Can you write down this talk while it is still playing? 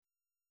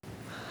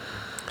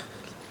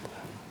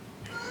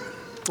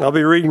I'll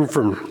be reading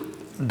from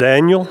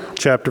Daniel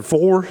chapter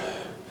 4,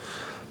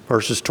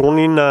 verses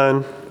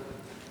 29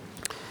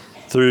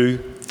 through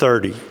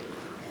 30.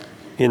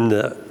 In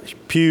the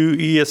Pew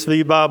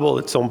ESV Bible,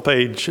 it's on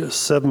page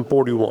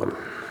 741.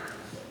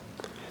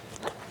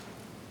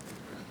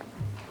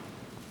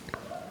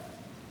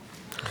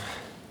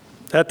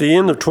 At the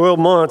end of 12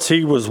 months,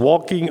 he was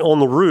walking on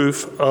the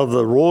roof of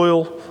the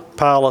royal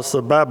palace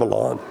of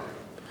Babylon.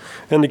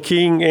 And the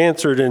king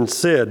answered and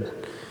said,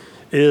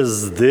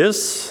 "Is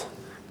this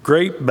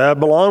great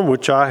Babylon,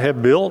 which I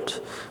have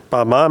built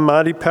by my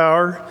mighty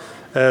power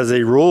as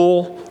a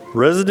royal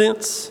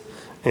residence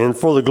and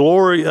for the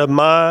glory of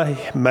my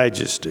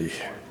majesty?"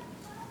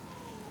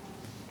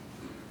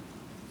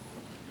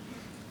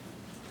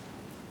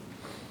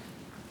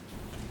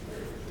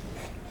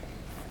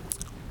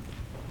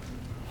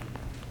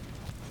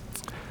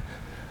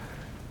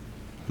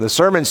 The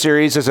sermon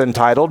series is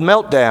entitled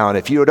Meltdown.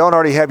 If you don't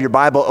already have your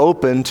Bible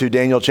open to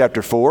Daniel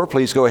chapter 4,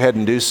 please go ahead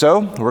and do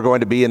so. We're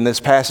going to be in this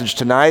passage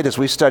tonight as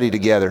we study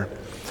together.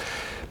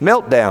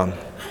 Meltdown.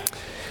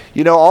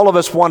 You know, all of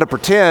us want to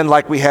pretend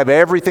like we have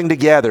everything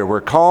together.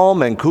 We're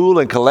calm and cool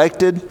and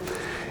collected.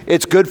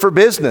 It's good for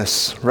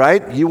business,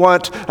 right? You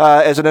want,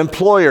 as an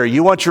employer,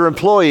 you want your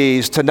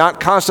employees to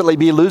not constantly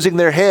be losing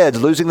their heads,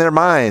 losing their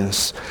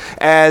minds.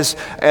 As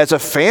a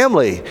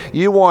family,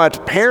 you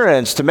want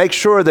parents to make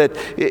sure that,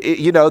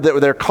 that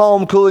they're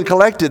calm, cool, and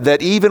collected,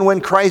 that even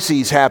when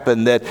crises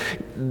happen, that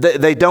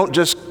they don't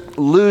just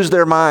lose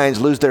their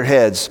minds, lose their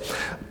heads.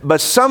 But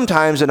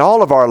sometimes in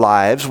all of our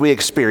lives, we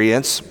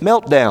experience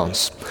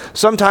meltdowns.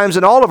 Sometimes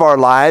in all of our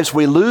lives,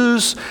 we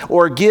lose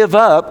or give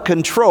up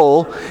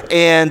control,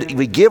 and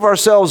we give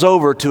ourselves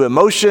over to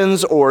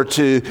emotions or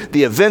to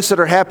the events that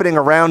are happening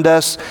around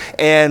us,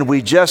 and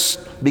we just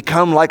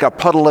become like a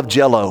puddle of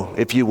Jell-O,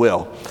 if you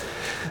will.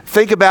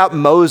 Think about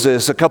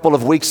Moses a couple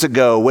of weeks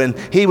ago when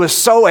he was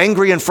so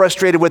angry and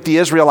frustrated with the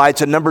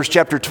Israelites in Numbers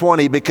chapter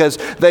 20 because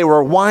they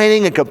were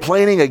whining and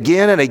complaining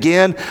again and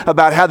again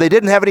about how they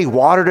didn't have any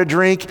water to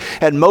drink.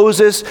 And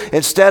Moses,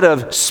 instead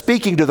of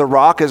speaking to the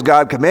rock as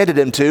God commanded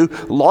him to,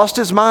 lost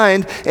his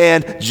mind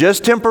and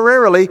just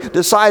temporarily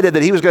decided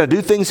that he was going to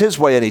do things his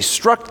way, and he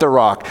struck the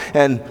rock.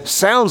 And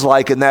sounds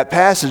like in that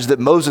passage that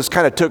Moses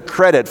kind of took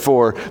credit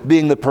for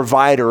being the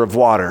provider of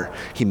water.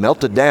 He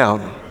melted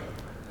down.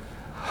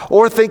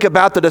 Or think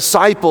about the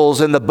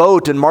disciples in the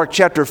boat in Mark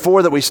chapter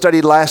 4 that we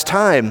studied last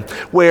time,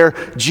 where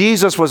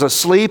Jesus was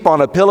asleep on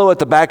a pillow at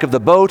the back of the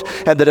boat,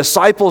 and the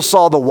disciples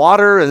saw the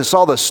water and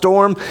saw the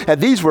storm.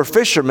 And these were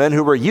fishermen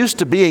who were used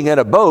to being in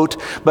a boat,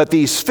 but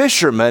these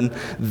fishermen,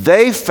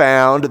 they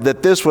found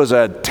that this was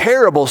a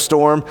terrible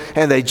storm,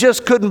 and they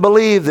just couldn't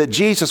believe that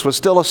Jesus was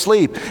still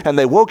asleep. And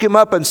they woke him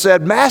up and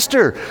said,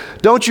 "Master,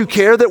 don't you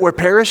care that we're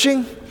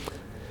perishing?"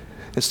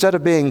 Instead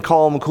of being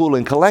calm, cool,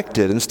 and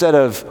collected, instead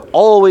of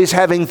always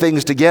having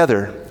things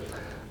together,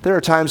 there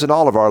are times in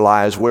all of our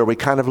lives where we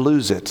kind of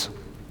lose it.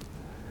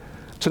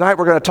 Tonight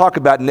we're going to talk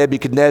about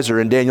Nebuchadnezzar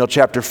in Daniel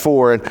chapter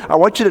 4, and I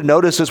want you to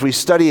notice as we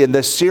study in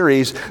this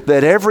series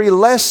that every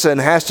lesson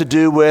has to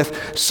do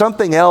with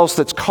something else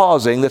that's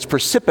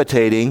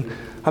precipitating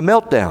a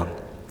meltdown.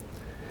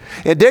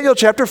 In Daniel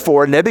chapter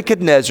 4,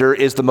 Nebuchadnezzar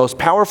is the most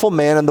powerful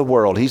man in the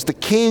world. He's the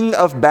king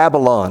of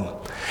Babylon.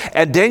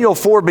 And Daniel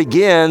 4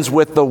 begins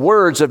with the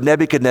words of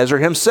Nebuchadnezzar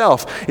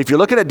himself. If you're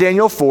looking at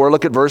Daniel 4,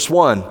 look at verse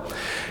 1.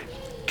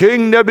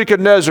 "King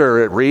Nebuchadnezzar,"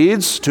 it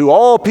reads, "to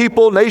all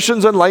people,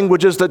 nations, and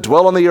languages that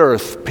dwell on the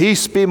earth,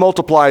 peace be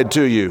multiplied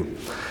to you.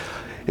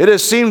 It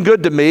has seemed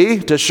good to me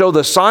to show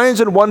the signs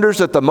and wonders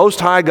that the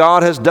Most High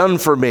God has done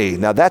for me."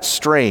 Now that's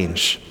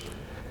strange.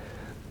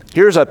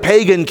 Here's a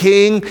pagan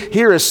king.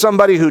 Here is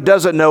somebody who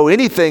doesn't know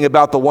anything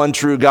about the one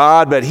true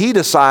God, but he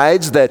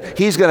decides that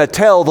he's going to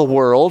tell the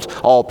world,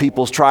 all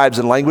peoples, tribes,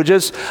 and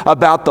languages,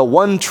 about the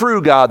one true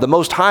God, the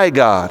Most High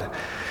God.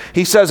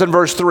 He says in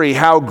verse 3,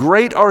 "How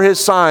great are his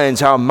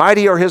signs, how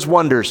mighty are his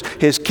wonders.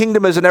 His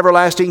kingdom is an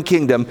everlasting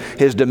kingdom.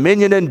 His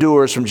dominion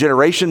endures from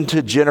generation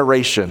to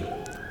generation."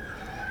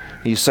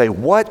 You say,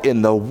 what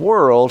in the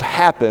world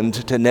happened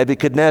to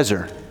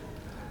Nebuchadnezzar?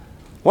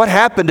 What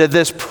happened to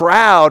this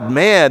proud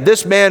man,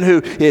 this man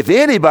who, if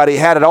anybody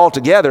had it all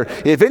together,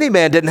 if any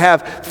man didn't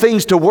have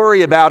things to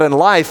worry about in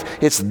life,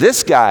 it's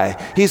this guy.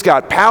 He's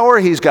got power,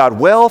 he's got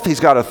wealth, he's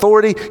got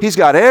authority, he's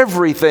got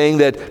everything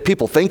that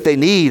people think they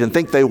need and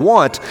think they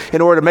want in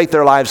order to make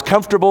their lives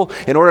comfortable,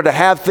 in order to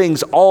have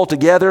things all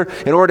together,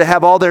 in order to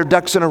have all their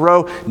ducks in a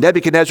row.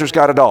 Nebuchadnezzar's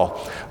got it all.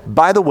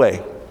 By the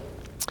way,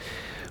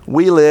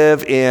 we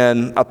live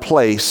in a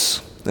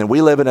place and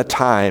we live in a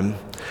time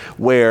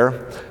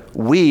where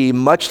we,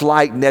 much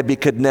like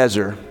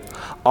Nebuchadnezzar,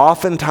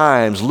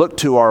 oftentimes look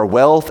to our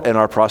wealth and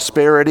our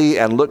prosperity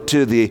and look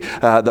to the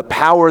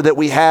power that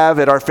we have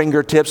at our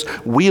fingertips.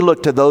 We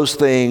look to those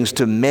things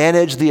to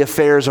manage the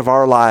affairs of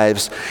our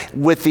lives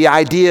with the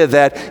idea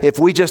that if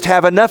we just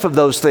have enough of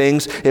those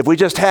things, if we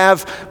just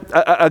have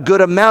a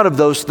good amount of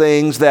those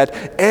things, that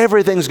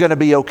everything's going to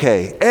be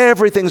okay.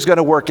 Everything's going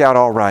to work out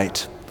all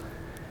right.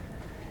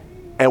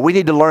 And we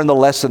need to learn the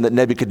lesson that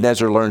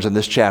Nebuchadnezzar learns in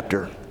this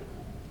chapter.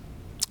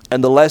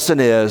 And the lesson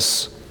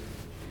is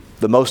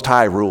the Most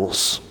High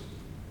rules.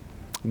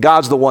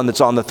 God's the one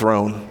that's on the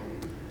throne.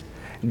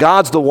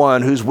 God's the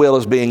one whose will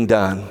is being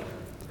done.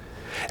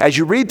 As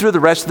you read through the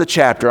rest of the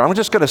chapter, I'm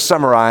just going to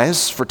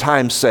summarize for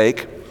time's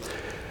sake.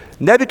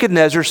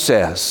 Nebuchadnezzar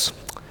says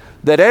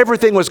that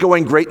everything was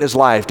going great in his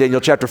life,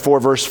 Daniel chapter 4,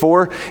 verse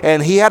 4,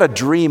 and he had a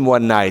dream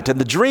one night, and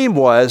the dream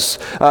was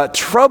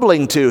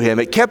troubling to him.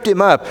 It kept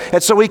him up,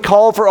 and so he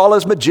called for all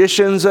his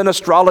magicians and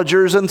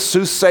astrologers and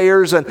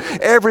soothsayers and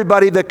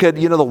everybody that could,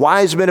 the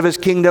wise men of his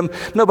kingdom.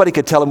 Nobody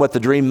could tell him what the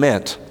dream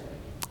meant.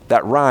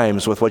 That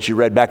rhymes with what you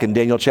read back in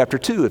Daniel chapter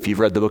 2, if you've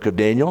read the book of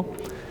Daniel.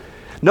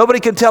 Nobody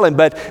can tell him,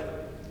 but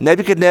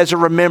Nebuchadnezzar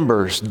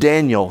remembers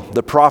Daniel,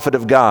 the prophet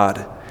of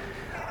God.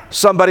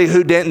 Somebody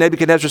who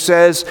Nebuchadnezzar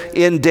says,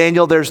 in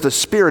Daniel there's the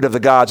spirit of the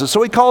gods. And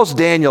so he calls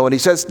Daniel and he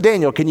says,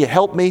 Daniel, can you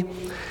help me?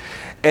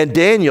 And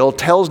Daniel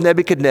tells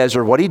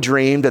Nebuchadnezzar what he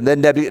dreamed, and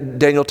then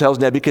Daniel tells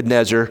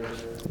Nebuchadnezzar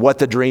what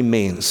the dream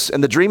means.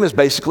 And the dream is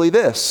basically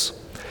this.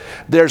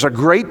 There's a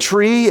great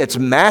tree, it's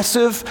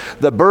massive.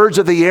 The birds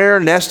of the air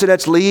nest in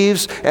its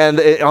leaves and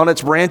on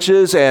its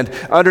branches, and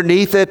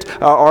underneath it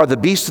are the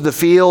beasts of the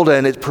field,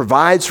 and it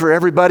provides for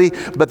everybody.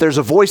 But there's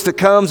a voice that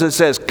comes and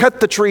says, cut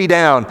the tree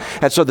down.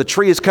 And so the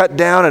tree is cut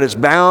down and it's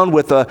bound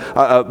with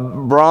a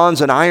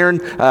bronze and iron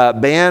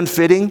band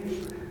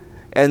fitting.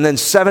 And then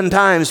 7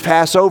 times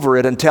pass over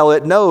it until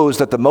it knows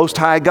that the Most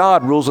High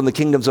God rules in the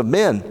kingdoms of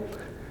men.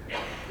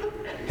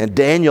 And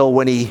Daniel,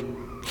 when he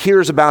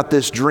hears about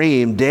this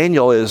dream,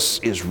 Daniel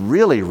is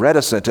really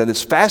reticent, and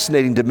it's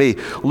fascinating to me.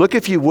 Look,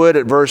 if you would,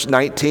 at verse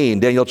 19,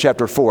 Daniel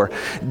chapter 4.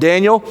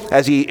 Daniel,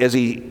 as he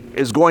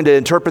is going to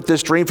interpret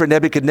this dream for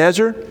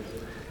Nebuchadnezzar,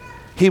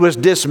 he was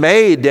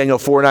dismayed, Daniel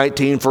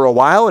 4:19, for a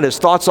while, and his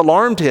thoughts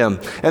alarmed him.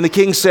 And the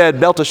king said,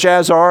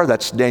 Belteshazzar,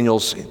 that's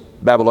Daniel's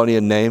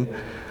Babylonian name,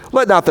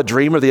 let not the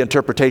dream or the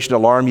interpretation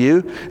alarm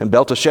you. And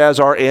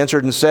Belteshazzar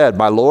answered and said,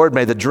 my lord,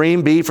 may the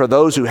dream be for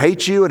those who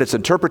hate you and its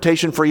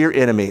interpretation for your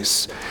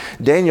enemies.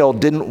 Daniel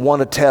didn't want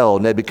to tell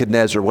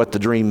Nebuchadnezzar what the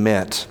dream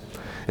meant.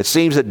 It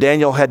seems that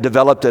Daniel had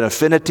developed an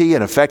affinity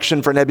and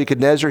affection for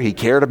Nebuchadnezzar. He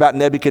cared about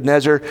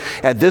Nebuchadnezzar,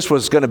 and this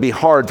was going to be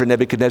hard for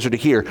Nebuchadnezzar to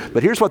hear.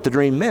 But here's what the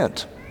dream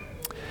meant.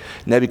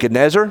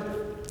 Nebuchadnezzar,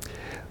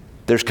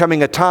 there's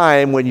coming a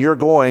time when you're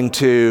going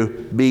to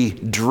be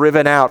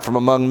driven out from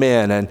among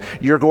men, and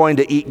you're going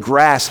to eat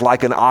grass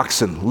like an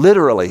oxen.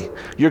 Literally,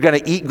 you're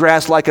going to eat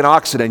grass like an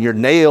oxen, and your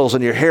nails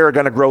and your hair are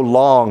going to grow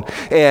long,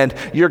 and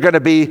you're going to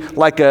be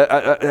like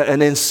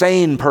an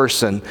insane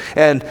person.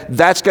 And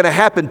that's going to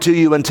happen to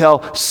you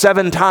until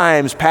 7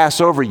 times pass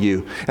over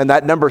you. And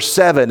that number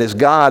 7 is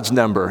God's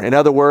number. In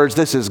other words,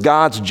 this is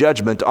God's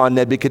judgment on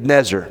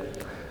Nebuchadnezzar.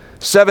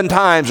 7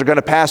 times are going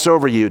to pass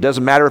over you. It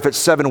doesn't matter if it's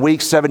 7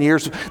 weeks, 7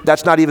 years.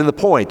 That's not even the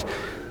point.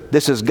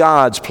 This is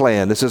God's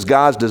plan. This is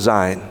God's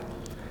design.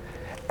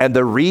 And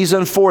the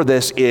reason for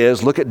this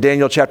is, look at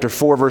Daniel chapter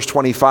 4, verse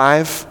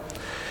 25.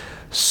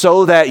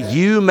 So that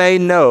you may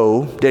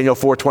know, Daniel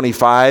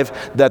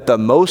 4:25, that the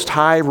Most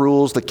High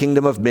rules the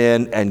kingdom of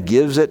men and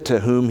gives it to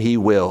whom he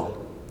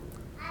will.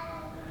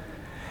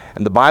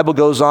 And the Bible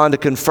goes on to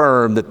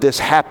confirm that this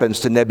happens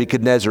to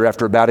Nebuchadnezzar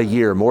after about a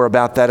year. More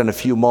about that in a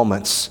few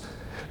moments.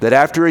 That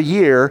after a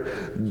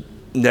year,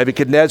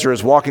 Nebuchadnezzar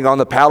is walking on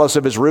the palace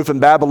of his roof in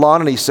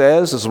Babylon, and he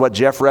says, this is what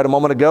Jeff read a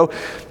moment ago,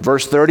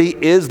 verse 30,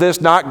 is this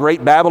not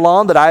great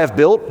Babylon that I have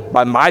built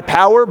by my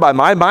power, by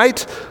my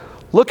might?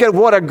 Look at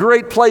what a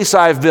great place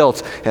I've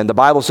built. And the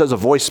Bible says a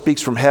voice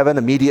speaks from heaven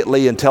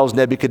immediately and tells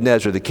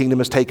Nebuchadnezzar, the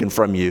kingdom is taken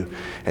from you.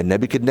 And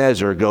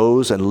Nebuchadnezzar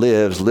goes and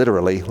lives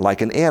literally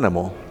like an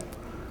animal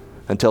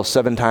until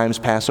 7 times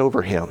pass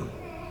over him.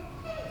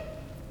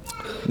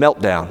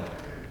 Meltdown.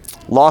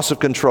 Loss of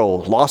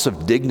control, loss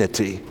of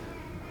dignity,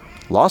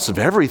 loss of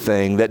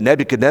everything that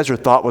Nebuchadnezzar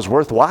thought was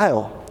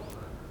worthwhile.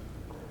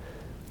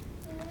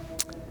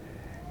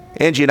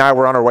 Angie and I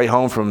were on our way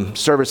home from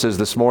services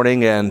this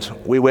morning, and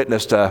we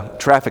witnessed a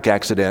traffic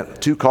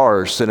accident. 2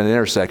 cars in an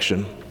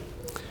intersection.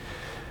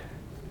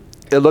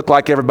 It looked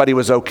like everybody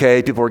was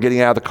okay. People were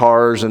getting out of the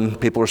cars, and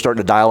people were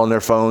starting to dial on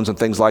their phones and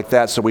things like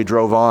that, so we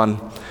drove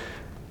on.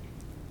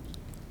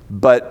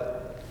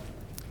 But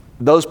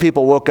those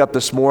people woke up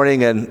this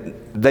morning and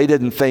they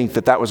didn't think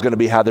that was going to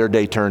be how their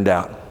day turned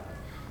out.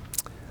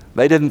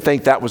 They didn't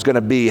think that was going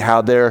to be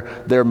how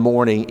their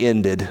morning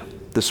ended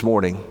this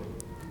morning.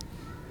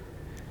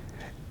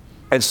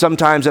 And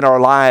sometimes in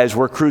our lives,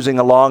 we're cruising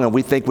along and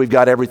we think we've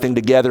got everything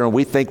together and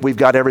we think we've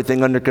got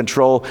everything under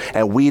control,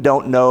 and we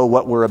don't know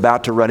what we're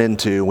about to run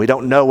into. We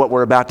don't know what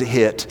we're about to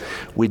hit.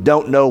 We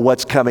don't know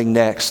what's coming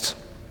next.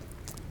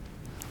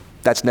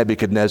 That's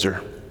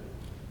Nebuchadnezzar.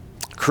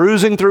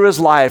 Cruising through his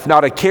life,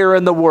 not a care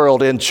in the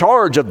world, in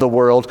charge of the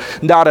world,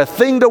 not a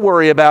thing to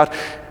worry about.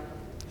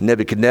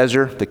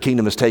 Nebuchadnezzar, the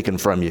kingdom is taken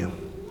from you.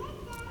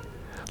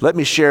 Let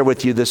me share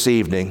with you this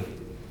evening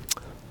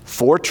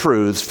 4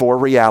 truths, 4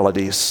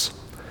 realities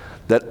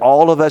that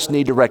all of us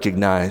need to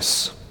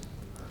recognize,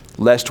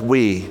 lest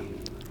we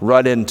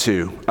run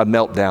into a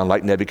meltdown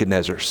like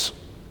Nebuchadnezzar's.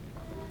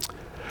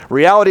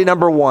 Reality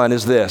number 1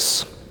 is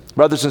this: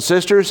 Brothers and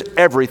sisters,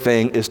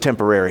 everything is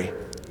temporary.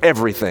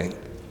 Everything.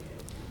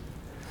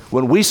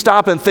 When we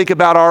stop and think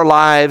about our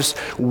lives,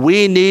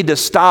 we need to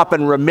stop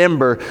and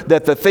remember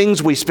that the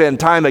things we spend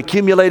time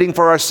accumulating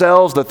for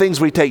ourselves, the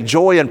things we take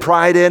joy and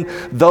pride in,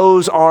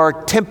 those are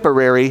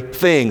temporary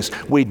things.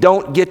 We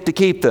don't get to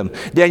keep them.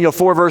 Daniel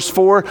 4 verse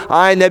 4,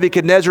 I,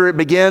 Nebuchadnezzar, it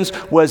begins,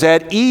 was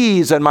at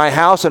ease in my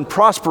house and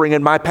prospering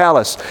in my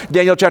palace.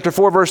 Daniel chapter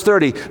 4 verse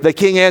 30, the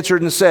king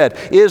answered and said,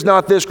 is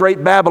not this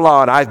great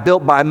Babylon I've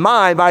built by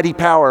my mighty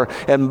power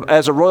and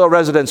as a royal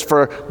residence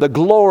for the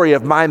glory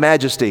of my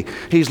majesty?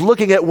 He's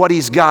looking at what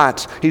he's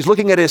got. He's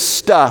looking at his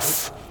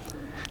stuff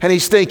and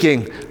he's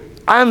thinking,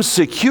 I'm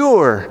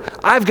secure.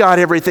 I've got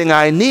everything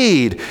I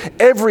need.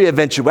 Every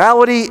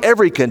eventuality,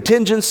 every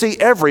contingency,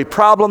 every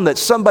problem that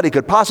somebody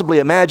could possibly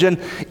imagine,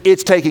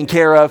 it's taken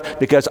care of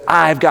because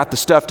I've got the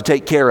stuff to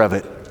take care of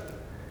it.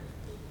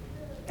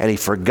 And he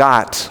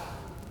forgot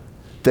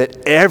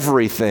that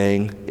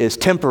everything is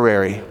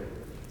temporary.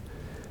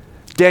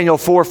 Daniel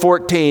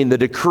 4:14, the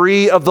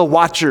decree of the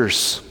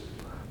watchers,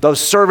 those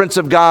servants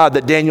of God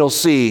that Daniel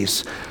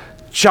sees,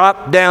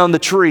 chop down the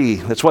tree.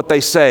 That's what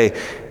they say.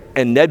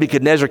 And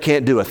Nebuchadnezzar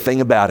can't do a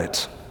thing about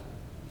it.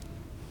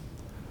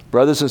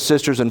 Brothers and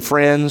sisters and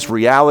friends,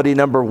 reality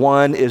number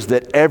one is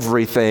that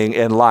everything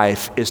in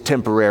life is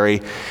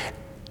temporary.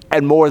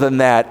 And more than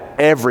that,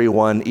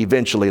 everyone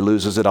eventually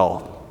loses it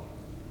all.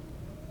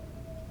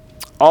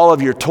 All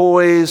of your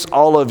toys,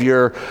 all of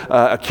your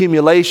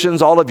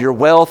accumulations, all of your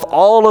wealth,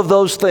 all of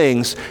those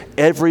things,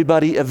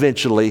 everybody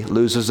eventually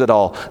loses it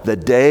all. The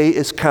day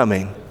is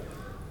coming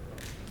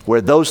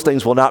where those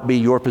things will not be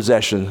your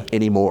possession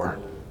anymore.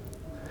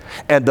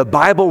 And the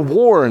Bible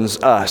warns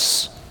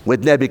us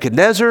with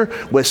Nebuchadnezzar,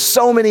 with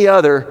so many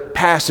other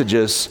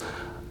passages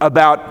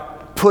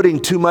about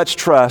putting too much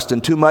trust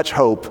and too much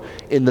hope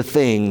in the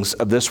things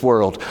of this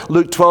world.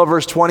 Luke 12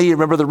 verse 20, you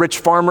remember the rich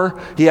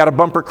farmer? He had a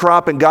bumper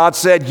crop and God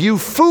said, you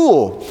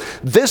fool,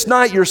 this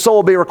night your soul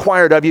will be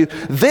required of you.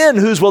 Then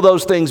whose will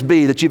those things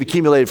be that you've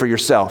accumulated for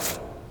yourself?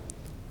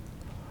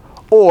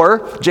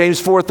 Or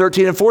James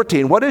 4:13 and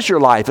 14, what is your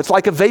life? It's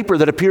like a vapor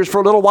that appears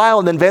for a little while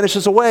and then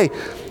vanishes away.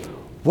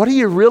 What are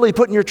you really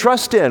putting your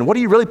trust in? What are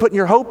you really putting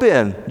your hope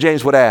in?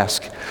 James would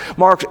ask.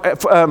 Mark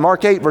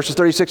 8 verses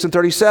 36 and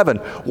 37,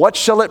 what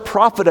shall it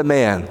profit a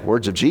man,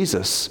 words of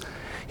Jesus,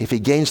 if he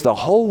gains the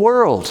whole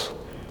world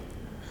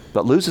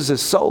but loses his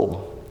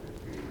soul?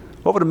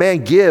 What would a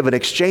man give in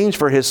exchange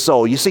for his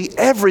soul? You see,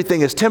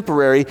 everything is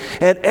temporary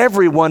and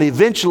everyone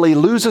eventually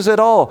loses it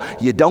all.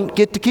 You don't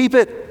get to keep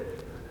it.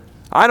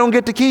 I don't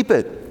get to keep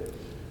it.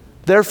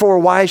 Therefore,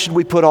 why should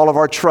we put all of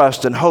our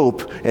trust and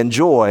hope and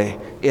joy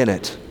in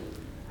it?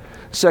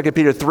 2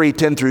 Peter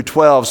 3:10 through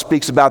 12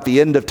 speaks about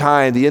the end of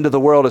time, the end of the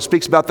world. It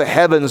speaks about the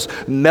heavens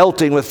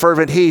melting with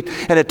fervent heat.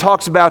 And it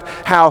talks about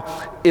how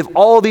if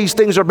all these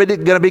things are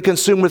going to be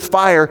consumed with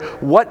fire,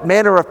 what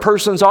manner of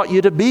persons ought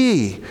you to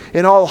be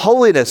in all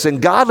holiness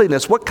and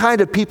godliness? What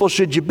kind of people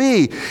should you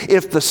be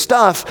if the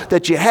stuff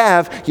that you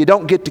have, you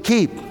don't get to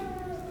keep?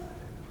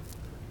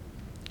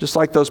 Just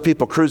like those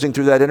people cruising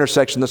through that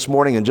intersection this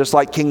morning, and just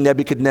like King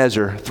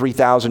Nebuchadnezzar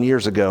 3,000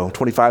 years ago,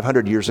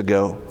 2,500 years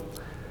ago,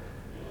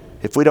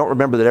 if we don't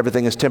remember that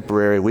everything is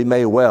temporary, we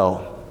may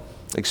well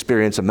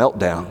experience a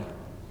meltdown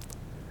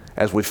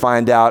as we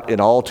find out in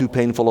all too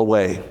painful a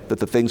way that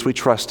the things we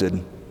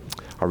trusted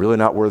are really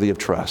not worthy of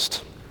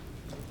trust.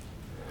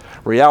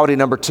 Reality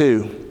number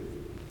two,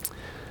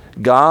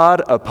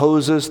 God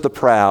opposes the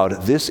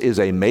proud. This is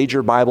a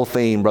major Bible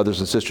theme, brothers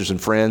and sisters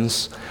and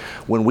friends.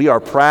 When we are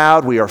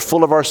proud, we are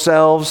full of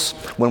ourselves.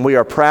 When we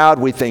are proud,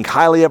 we think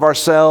highly of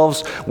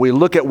ourselves. We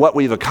look at what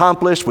we've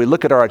accomplished. We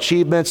look at our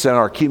achievements and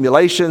our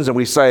accumulations, and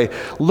we say,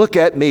 look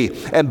at me.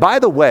 And by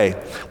the way,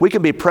 we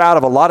can be proud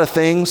of a lot of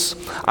things.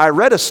 I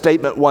read a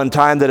statement one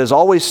time that has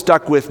always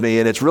stuck with me,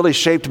 and it's really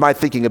shaped my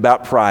thinking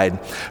about pride.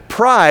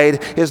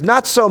 Pride is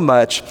not so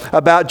much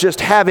about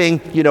just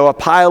having, a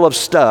pile of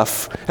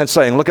stuff and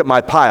saying, look at my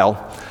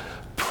pile.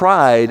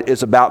 Pride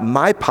is about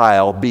my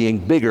pile being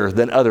bigger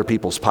than other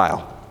people's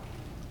pile.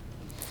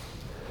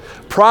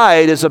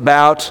 Pride is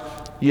about,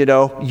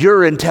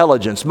 your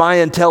intelligence, my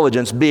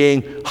intelligence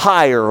being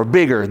higher or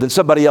bigger than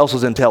somebody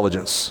else's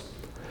intelligence.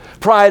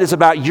 Pride is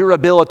about your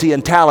ability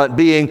and talent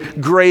being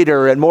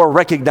greater and more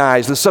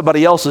recognized than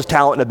somebody else's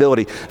talent and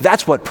ability.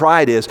 That's what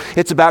pride is.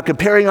 It's about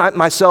comparing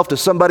myself to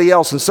somebody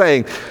else and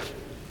saying,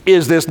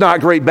 is this not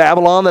great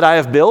Babylon that I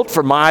have built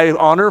for my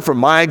honor, for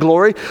my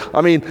glory?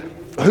 I mean,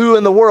 who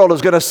in the world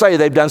is going to say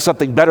they've done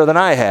something better than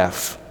I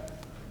have?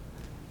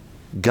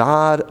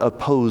 God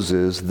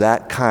opposes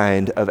that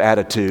kind of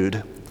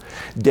attitude.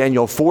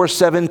 Daniel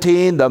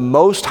 4:17, the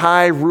Most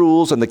High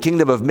rules in the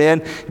kingdom of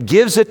men,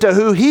 gives it to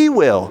who He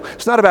will.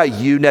 It's not about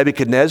you,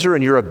 Nebuchadnezzar,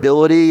 and your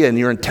ability and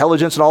your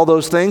intelligence and all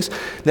those things.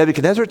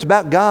 Nebuchadnezzar, it's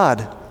about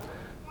God.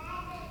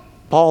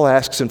 Paul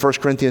asks in 1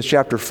 Corinthians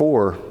chapter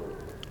 4,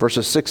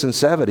 verses 6 and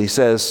 7, he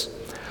says,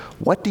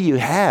 what do you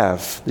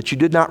have that you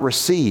did not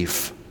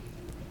receive?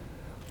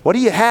 What do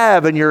you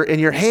have in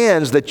your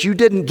hands that you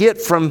didn't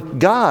get from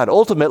God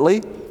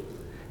ultimately?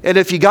 And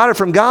if you got it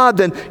from God,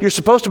 then you're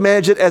supposed to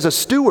manage it as a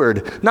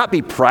steward, not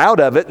be proud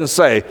of it and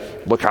say,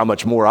 look how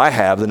much more I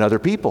have than other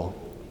people.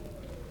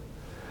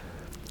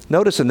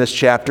 Notice in this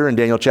chapter, in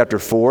Daniel chapter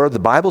 4, the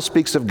Bible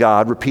speaks of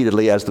God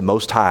repeatedly as the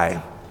Most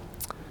High.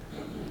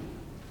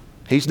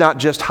 He's not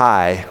just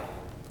high,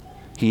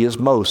 He is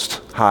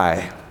most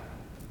high.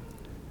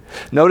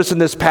 Notice in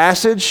this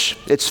passage,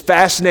 it's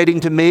fascinating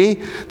to me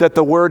that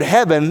the word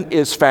heaven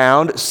is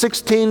found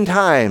 16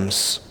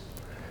 times.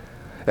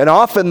 And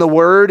often the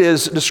word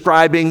is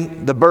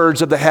describing the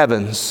birds of the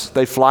heavens.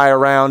 They fly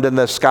around in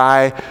the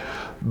sky,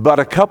 but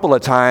a couple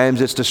of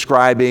times it's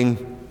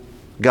describing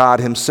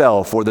God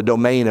Himself or the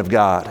domain of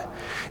God.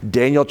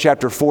 Daniel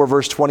chapter 4,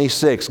 verse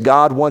 26,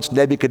 God wants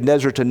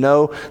Nebuchadnezzar to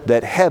know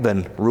that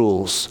heaven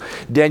rules.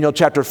 Daniel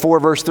chapter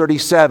 4, verse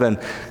 37,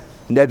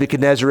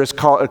 Nebuchadnezzar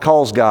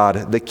calls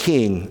God the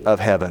King of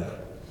heaven.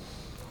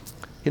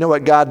 You know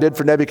what God did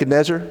for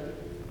Nebuchadnezzar?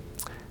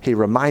 He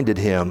reminded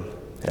him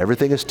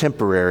everything is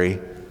temporary,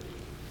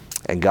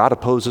 and God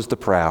opposes the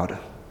proud.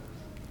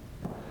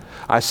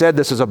 I said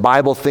this is a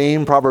Bible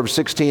theme, Proverbs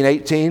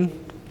 16:18.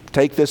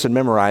 Take this and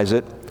memorize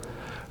it.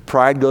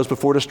 Pride goes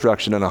before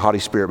destruction, and a haughty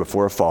spirit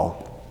before a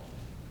fall.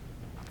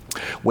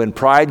 When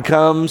pride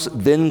comes,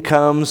 then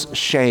comes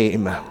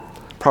shame.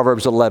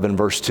 Proverbs 11,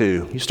 verse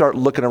 2. You start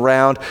looking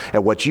around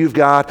at what you've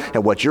got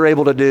and what you're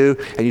able to do,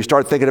 and you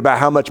start thinking about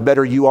how much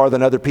better you are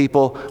than other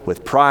people.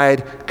 With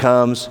pride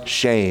comes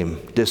shame,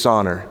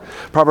 dishonor.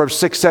 Proverbs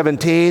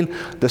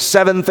 6:17, the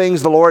 7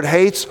 things the Lord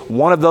hates,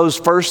 one of those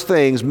first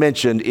things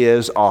mentioned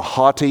is a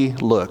haughty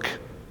look.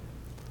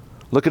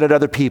 Looking at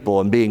other people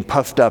and being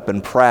puffed up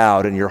and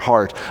proud in your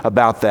heart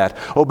about that.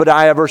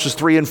 Obadiah verses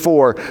 3 and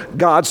 4,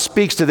 God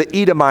speaks to the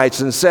Edomites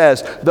and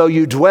says, though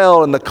you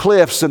dwell in the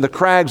cliffs and the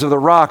crags of the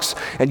rocks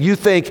and you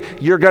think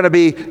you're going to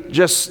be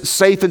just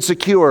safe and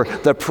secure,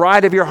 the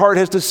pride of your heart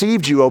has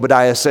deceived you,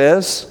 Obadiah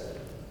says.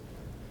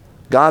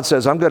 God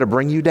says, I'm going to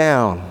bring you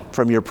down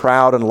from your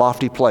proud and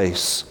lofty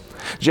place.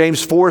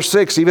 James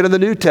 4:6, even in the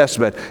New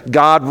Testament,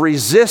 God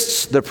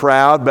resists the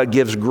proud but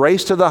gives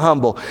grace to the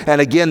humble.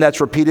 And again, that's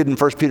repeated in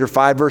 1 Peter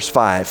 5, verse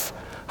 5.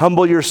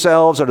 Humble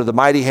yourselves under the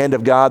mighty hand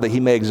of God that He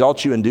may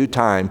exalt you in due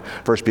time.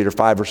 1 Peter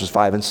 5, verses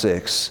 5 and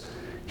 6.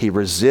 He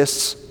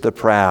resists the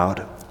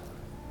proud.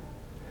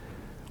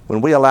 When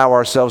we allow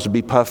ourselves to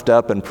be puffed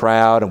up and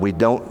proud and we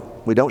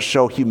don't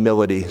show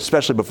humility,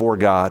 especially before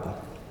God,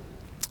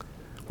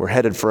 we're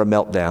headed for a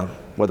meltdown,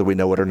 whether we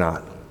know it or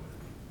not.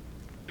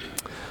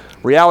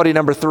 Reality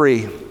number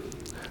 3,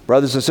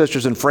 brothers and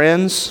sisters and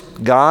friends,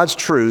 God's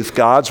truth,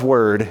 God's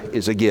word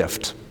is a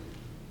gift.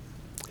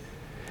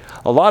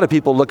 A lot of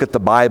people look at the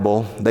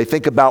Bible, they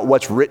think about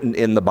what's written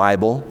in the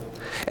Bible,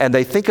 and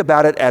they think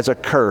about it as a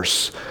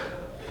curse.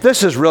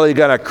 This is really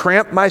going to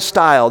cramp my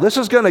style. This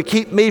is going to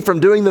keep me from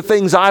doing the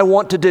things I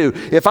want to do.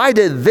 If I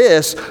did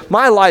this,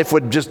 my life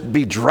would just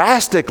be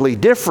drastically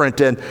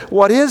different. And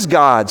what is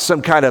God?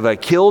 Some kind of a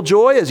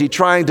killjoy? Is He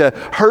trying to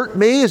hurt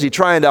me? Is He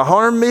trying to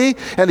harm me?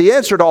 And the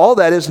answer to all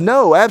that is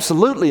no,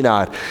 absolutely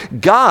not.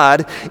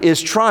 God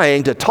is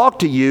trying to talk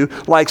to you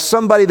like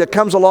somebody that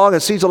comes along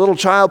and sees a little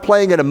child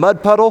playing in a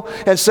mud puddle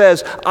and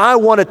says, I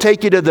want to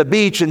take you to the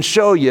beach and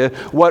show you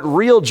what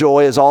real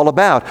joy is all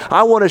about.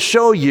 I want to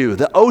show you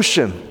the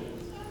ocean.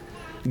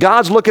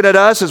 God's looking at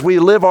us as we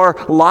live our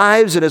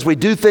lives and as we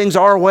do things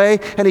our way,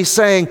 and He's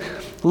saying,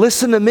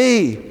 listen to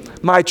me.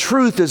 My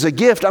truth is a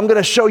gift. I'm going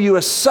to show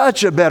you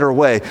such a better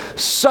way,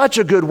 such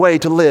a good way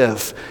to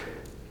live.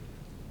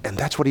 And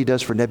that's what He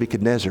does for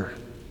Nebuchadnezzar.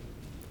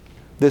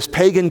 This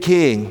pagan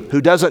king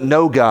who doesn't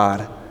know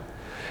God,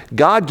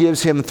 God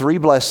gives him 3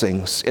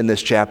 blessings in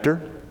this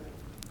chapter.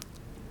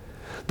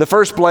 The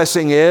first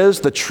blessing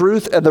is the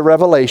truth and the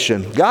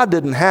revelation. God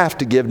didn't have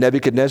to give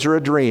Nebuchadnezzar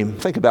a dream.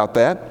 Think about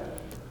that.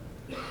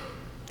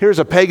 Here's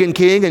a pagan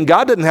king, and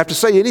God didn't have to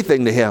say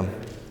anything to him,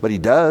 but He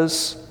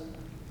does.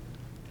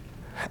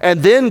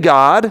 And then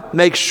God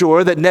makes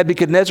sure that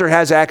Nebuchadnezzar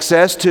has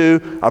access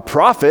to a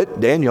prophet,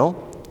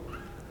 Daniel,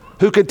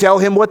 who can tell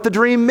him what the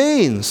dream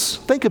means.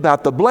 Think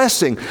about the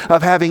blessing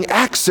of having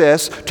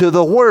access to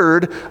the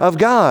Word of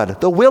God,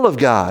 the will of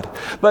God.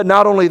 But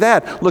not only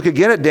that, look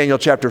again at Daniel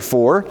chapter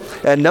 4,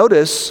 and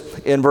notice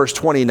in verse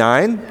 27,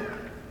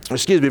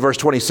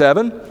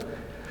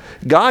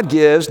 God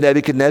gives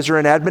Nebuchadnezzar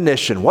an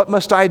admonition. What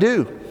must I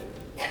do?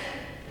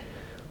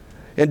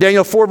 In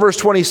Daniel 4, verse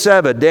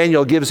 27,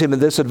 Daniel gives him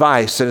this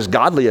advice, and it's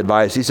godly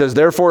advice. He says,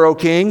 therefore, O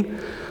king,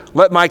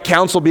 let my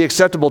counsel be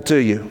acceptable to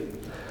you.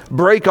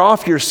 Break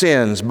off your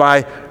sins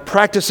by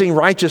practicing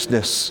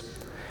righteousness,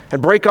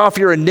 and break off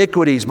your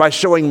iniquities by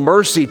showing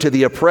mercy to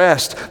the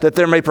oppressed, that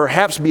there may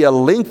perhaps be a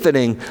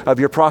lengthening of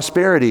your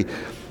prosperity.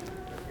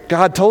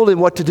 God told him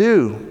what to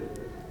do.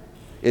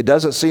 It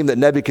doesn't seem that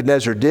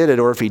Nebuchadnezzar did it,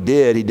 or if he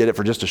did it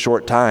for just a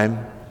short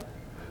time.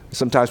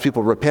 Sometimes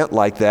people repent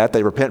like that.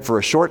 They repent for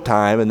a short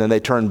time, and then they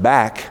turn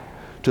back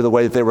to the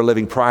way that they were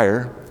living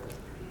prior.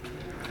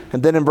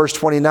 And then in verse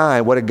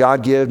 29, what did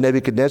God give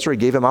Nebuchadnezzar? He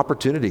gave him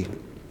opportunity.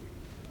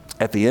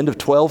 At the end of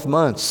 12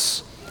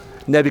 months,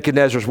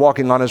 Nebuchadnezzar's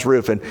walking on his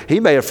roof, and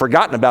he may have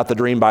forgotten about the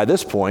dream by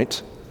this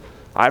point,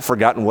 I've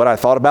forgotten what I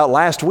thought about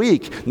last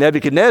week.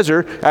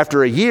 Nebuchadnezzar,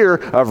 after a year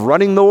of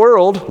running the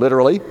world,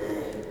 literally,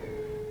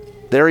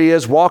 there he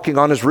is walking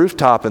on his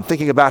rooftop and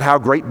thinking about how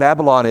great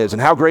Babylon is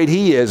and how great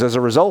he is as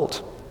a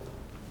result.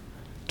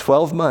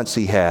 12 months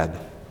he had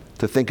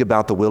to think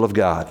about the will of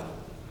God.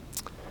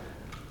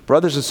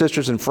 Brothers and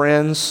sisters and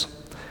friends,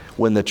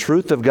 when the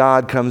truth of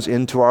God comes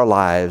into our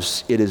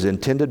lives, it is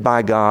intended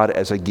by God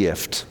as a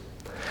gift.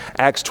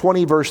 Acts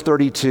 20 verse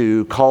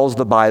 32 calls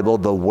the Bible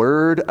the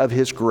word of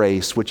his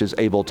grace, which is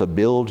able to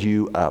build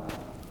you up.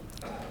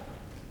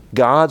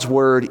 God's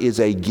word is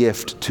a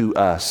gift to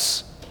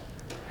us,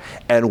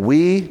 and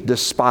we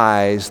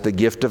despise the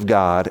gift of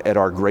God at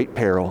our great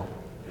peril.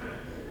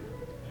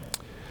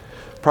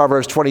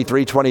 Proverbs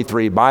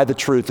 23:23, buy the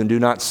truth and do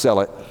not sell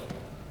it.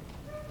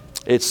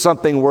 It's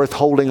something worth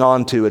holding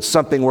on to. It's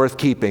something worth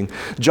keeping.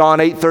 John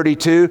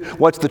 8:32,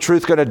 what's the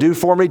truth going to do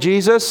for me,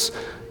 Jesus?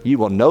 You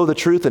will know the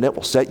truth and it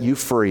will set you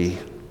free.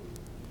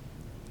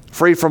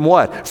 Free from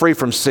what? Free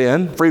from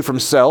sin, free from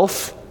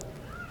self,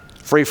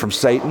 free from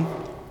Satan,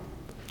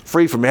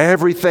 free from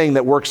everything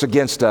that works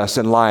against us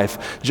in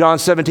life. John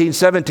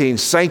 17:17,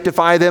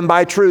 sanctify them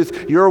by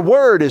truth. Your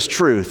word is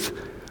truth.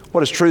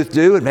 What does truth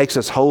do? It makes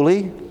us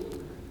holy.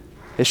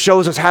 It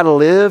shows us how to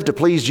live to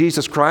please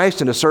Jesus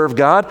Christ and to serve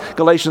God.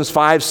 Galatians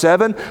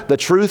 5:7, the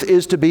truth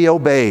is to be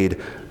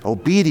obeyed.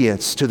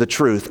 Obedience to the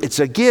truth. It's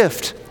a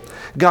gift.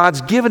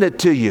 God's given it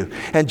to you.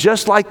 And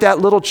just like that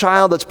little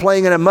child that's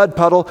playing in a mud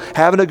puddle,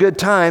 having a good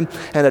time,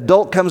 an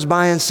adult comes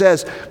by and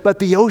says, but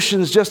the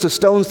ocean's just a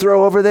stone's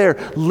throw over there.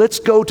 Let's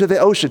go to the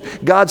ocean.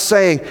 God's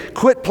saying,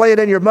 quit playing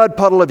in your mud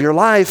puddle of your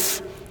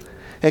life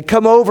and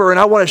come over, and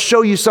I want to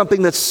show you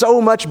something that's so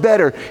much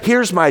better.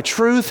 Here's my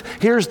truth.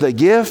 Here's the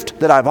gift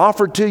that I've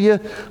offered to you.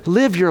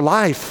 Live your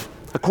life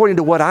according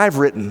to what I've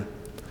written,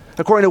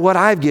 according to what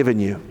I've given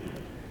you.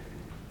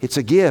 It's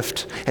a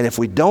gift. And if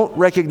we don't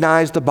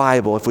recognize the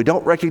Bible, if we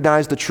don't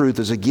recognize the truth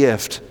as a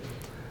gift,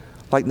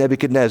 like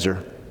Nebuchadnezzar,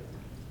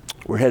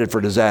 we're headed for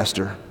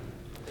disaster.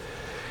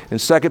 In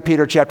 2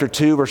 Peter chapter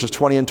 2, verses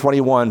 20 and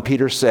 21,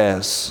 Peter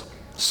says,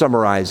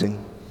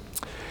 summarizing,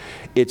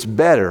 it's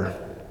better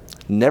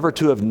never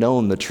to have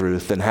known the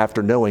truth than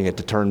after knowing it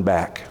to turn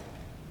back.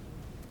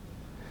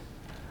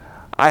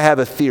 I have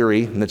a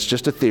theory, and it's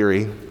just a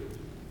theory.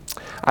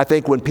 I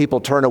think when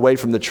people turn away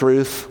from the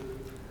truth,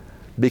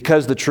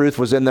 because the truth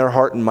was in their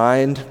heart and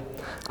mind,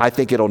 I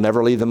think it'll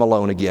never leave them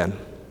alone again.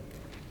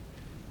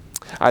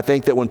 I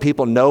think that when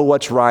people know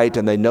what's right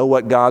and they know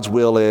what God's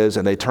will is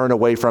and they turn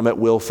away from it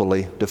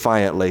willfully,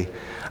 defiantly,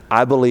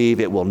 I believe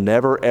it will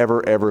never,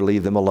 ever, ever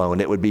leave them alone.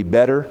 It would be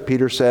better,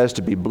 Peter says,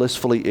 to be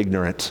blissfully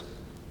ignorant.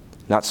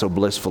 Not so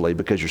blissfully,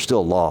 because you're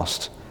still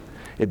lost.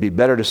 It'd be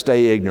better to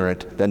stay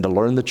ignorant than to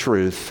learn the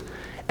truth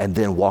and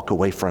then walk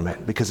away from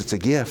it, because it's a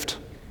gift.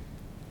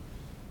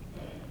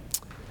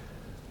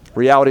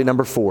 Reality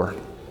number 4.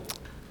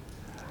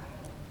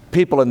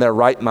 People in their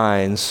right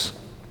minds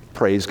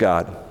praise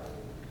God.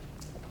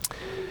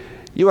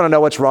 You want to know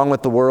what's wrong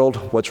with the world?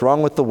 What's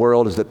wrong with the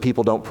world is that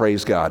people don't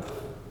praise God.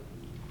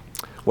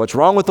 What's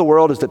wrong with the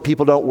world is that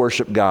people don't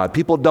worship God.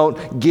 People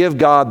don't give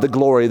God the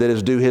glory that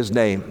is due his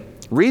name.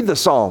 Read the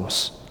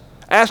Psalms.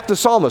 Ask the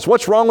psalmist,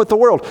 what's wrong with the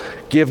world?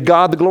 Give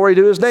God the glory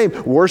to his name.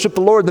 Worship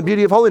the Lord in the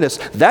beauty of holiness.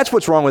 That's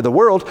what's wrong with the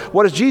world.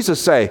 What does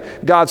Jesus say?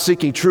 God's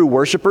seeking true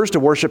worshipers to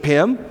worship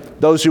him.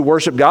 Those who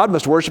worship God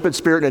must worship in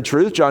spirit and in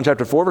truth. John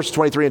chapter 4, verses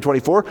 23 and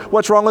 24.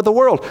 What's wrong with the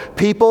world?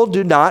 People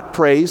do not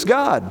praise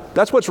God.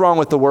 That's what's wrong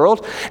with the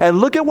world. And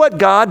look at what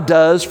God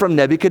does from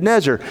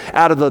Nebuchadnezzar.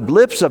 Out of the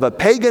lips of a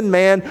pagan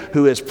man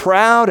who is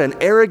proud and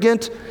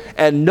arrogant,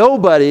 and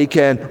nobody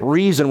can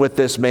reason with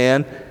this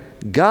man,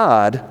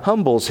 God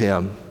humbles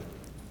him.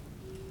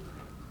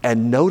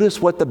 And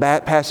notice what the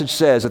passage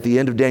says at the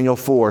end of Daniel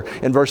 4.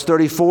 In verse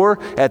 34,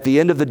 at the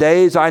end of the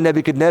days, I,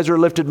 Nebuchadnezzar,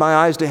 lifted my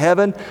eyes to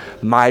heaven.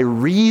 My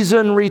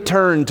reason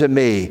returned to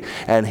me.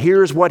 And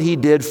here's what he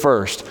did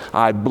first.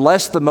 I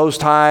blessed the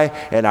Most High,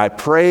 and I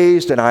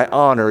praised and I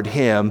honored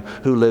him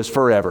who lives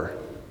forever.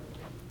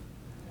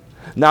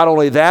 Not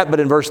only that, but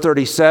in verse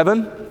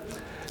 37,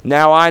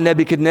 now I,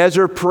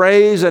 Nebuchadnezzar,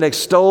 praise and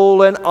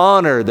extol and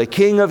honor the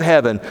King of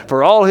heaven,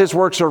 for all his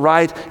works are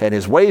right and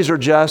his ways are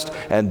just,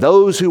 and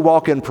those who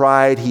walk in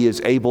pride he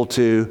is able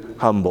to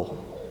humble.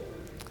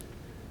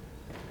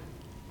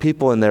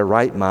 People in their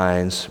right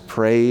minds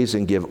praise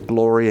and give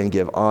glory and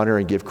give honor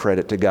and give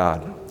credit to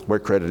God, where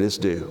credit is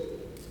due.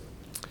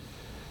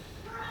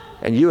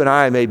 And you and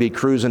I may be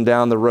cruising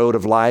down the road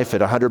of life at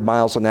 100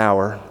 miles an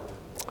hour,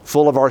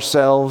 full of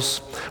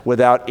ourselves,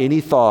 without any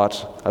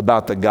thought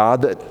about the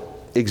God that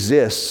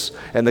exists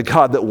and the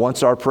God that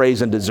wants our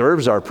praise and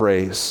deserves our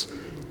praise.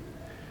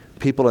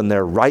 People in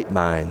their right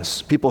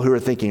minds, people who are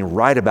thinking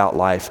right about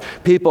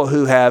life, people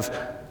who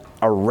have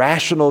a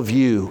rational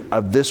view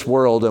of this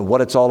world and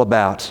what it's all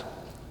about,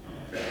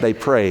 they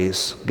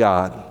praise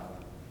God.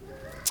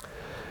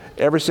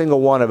 Every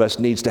single one of us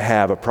needs to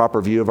have a proper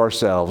view of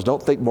ourselves.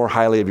 Don't think more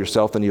highly of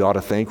yourself than you ought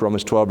to think,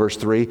 Romans 12, verse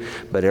 3,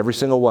 but every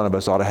single one of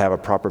us ought to have a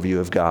proper view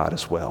of God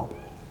as well.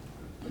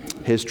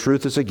 His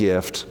truth is a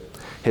gift.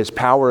 His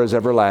power is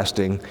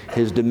everlasting.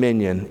 His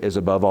dominion is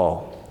above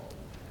all.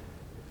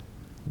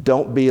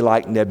 Don't be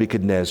like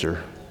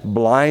Nebuchadnezzar,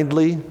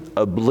 blindly,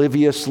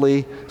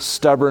 obliviously,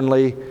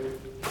 stubbornly,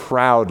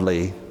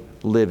 proudly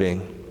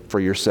living for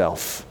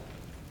yourself.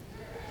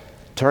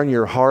 Turn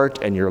your heart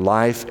and your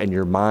life and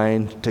your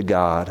mind to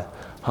God.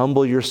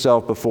 Humble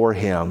yourself before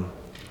Him,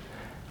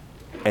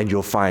 and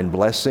you'll find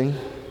blessing.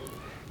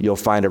 You'll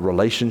find a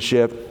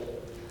relationship.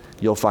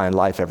 You'll find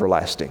life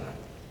everlasting.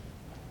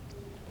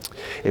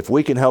 If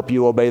we can help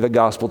you obey the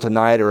gospel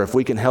tonight, or if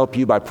we can help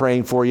you by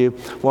praying for you,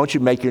 won't you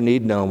make your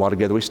need known while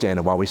together we stand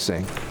and while we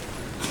sing?